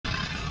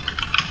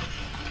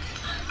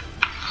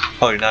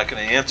Oh, you're not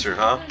gonna answer,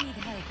 huh?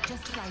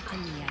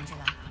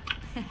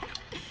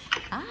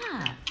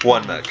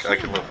 One mech. I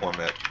can lift one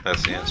mech.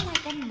 That's the answer.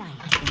 Like a knight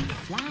in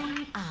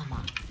flying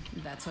armor.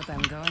 That's what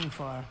I'm going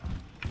for.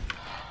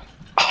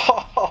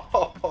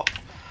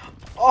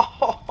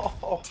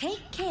 Oh,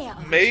 Take care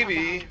of maybe.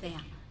 each other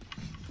out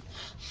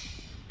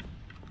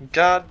there.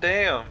 God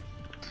damn.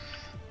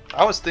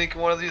 I was thinking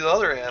one of these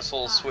other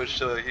assholes switched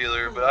to a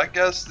healer, but I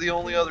guess the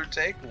only other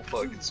tank will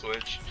fucking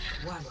switch.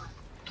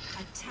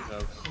 You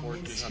have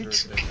 1,400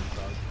 vision, dog.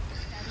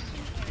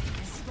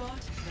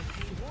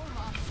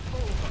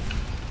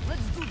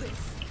 Let's do this.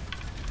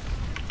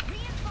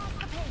 Reinforce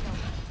the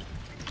payload.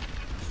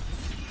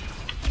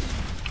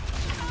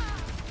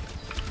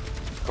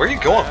 Where are you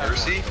going,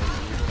 Mercy?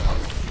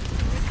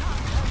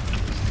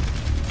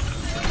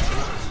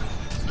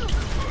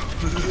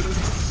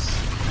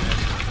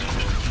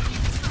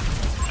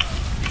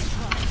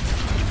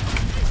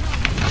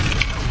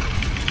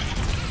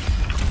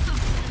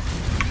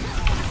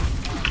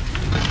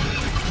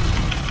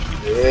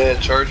 Yeah,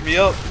 charge me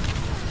up.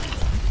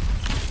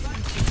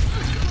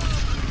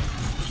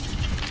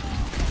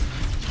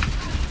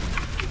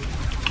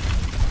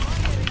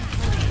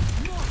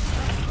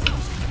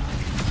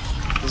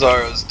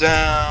 Zara's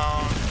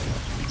down.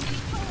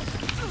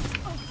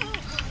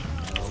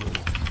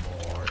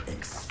 More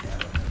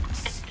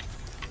experiments.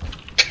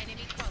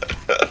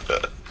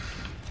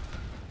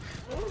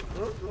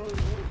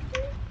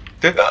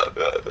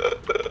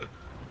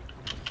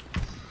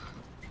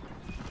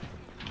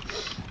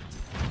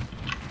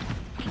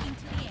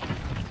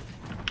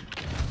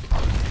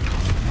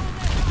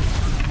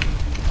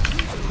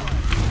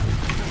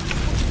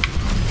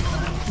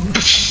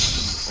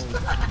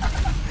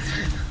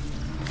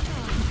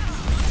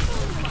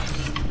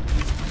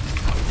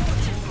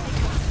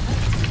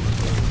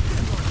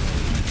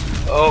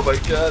 Oh my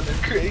god,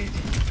 they're crazy.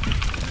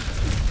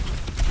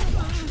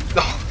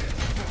 Oh.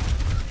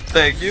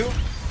 Thank you.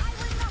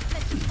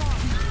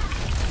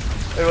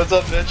 Hey, what's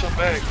up, Mitch? I'm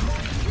back.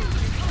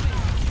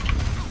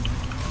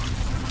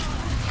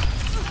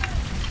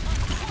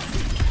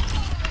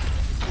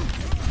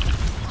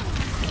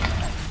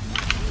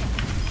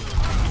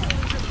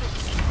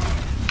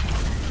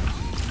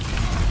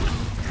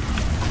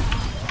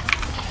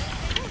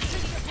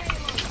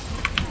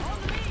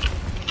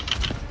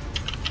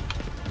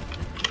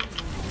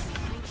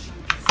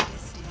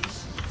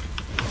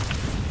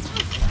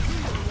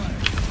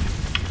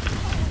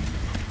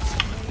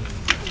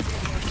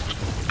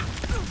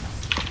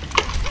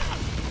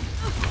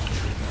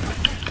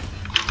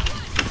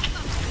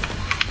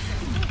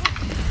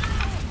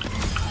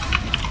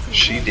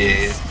 She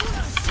did.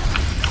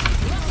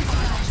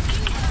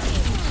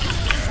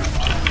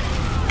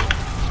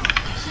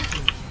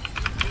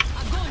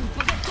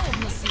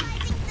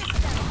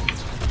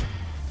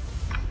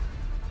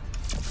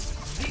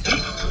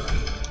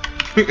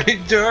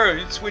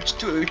 Darn, switch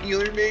to a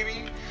healer,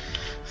 maybe?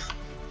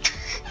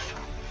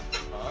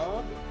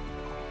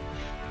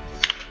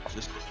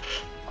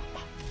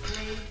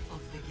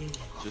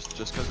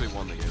 Just because we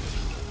won the game.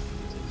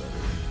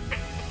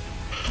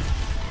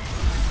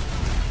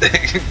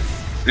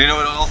 You know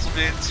what it also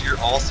means? You're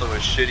also a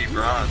shitty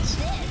bronze.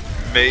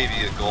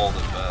 Maybe a gold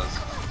at best.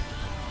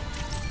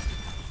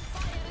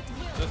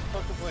 Just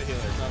fucking play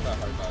healer, it's not that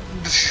hard, dog.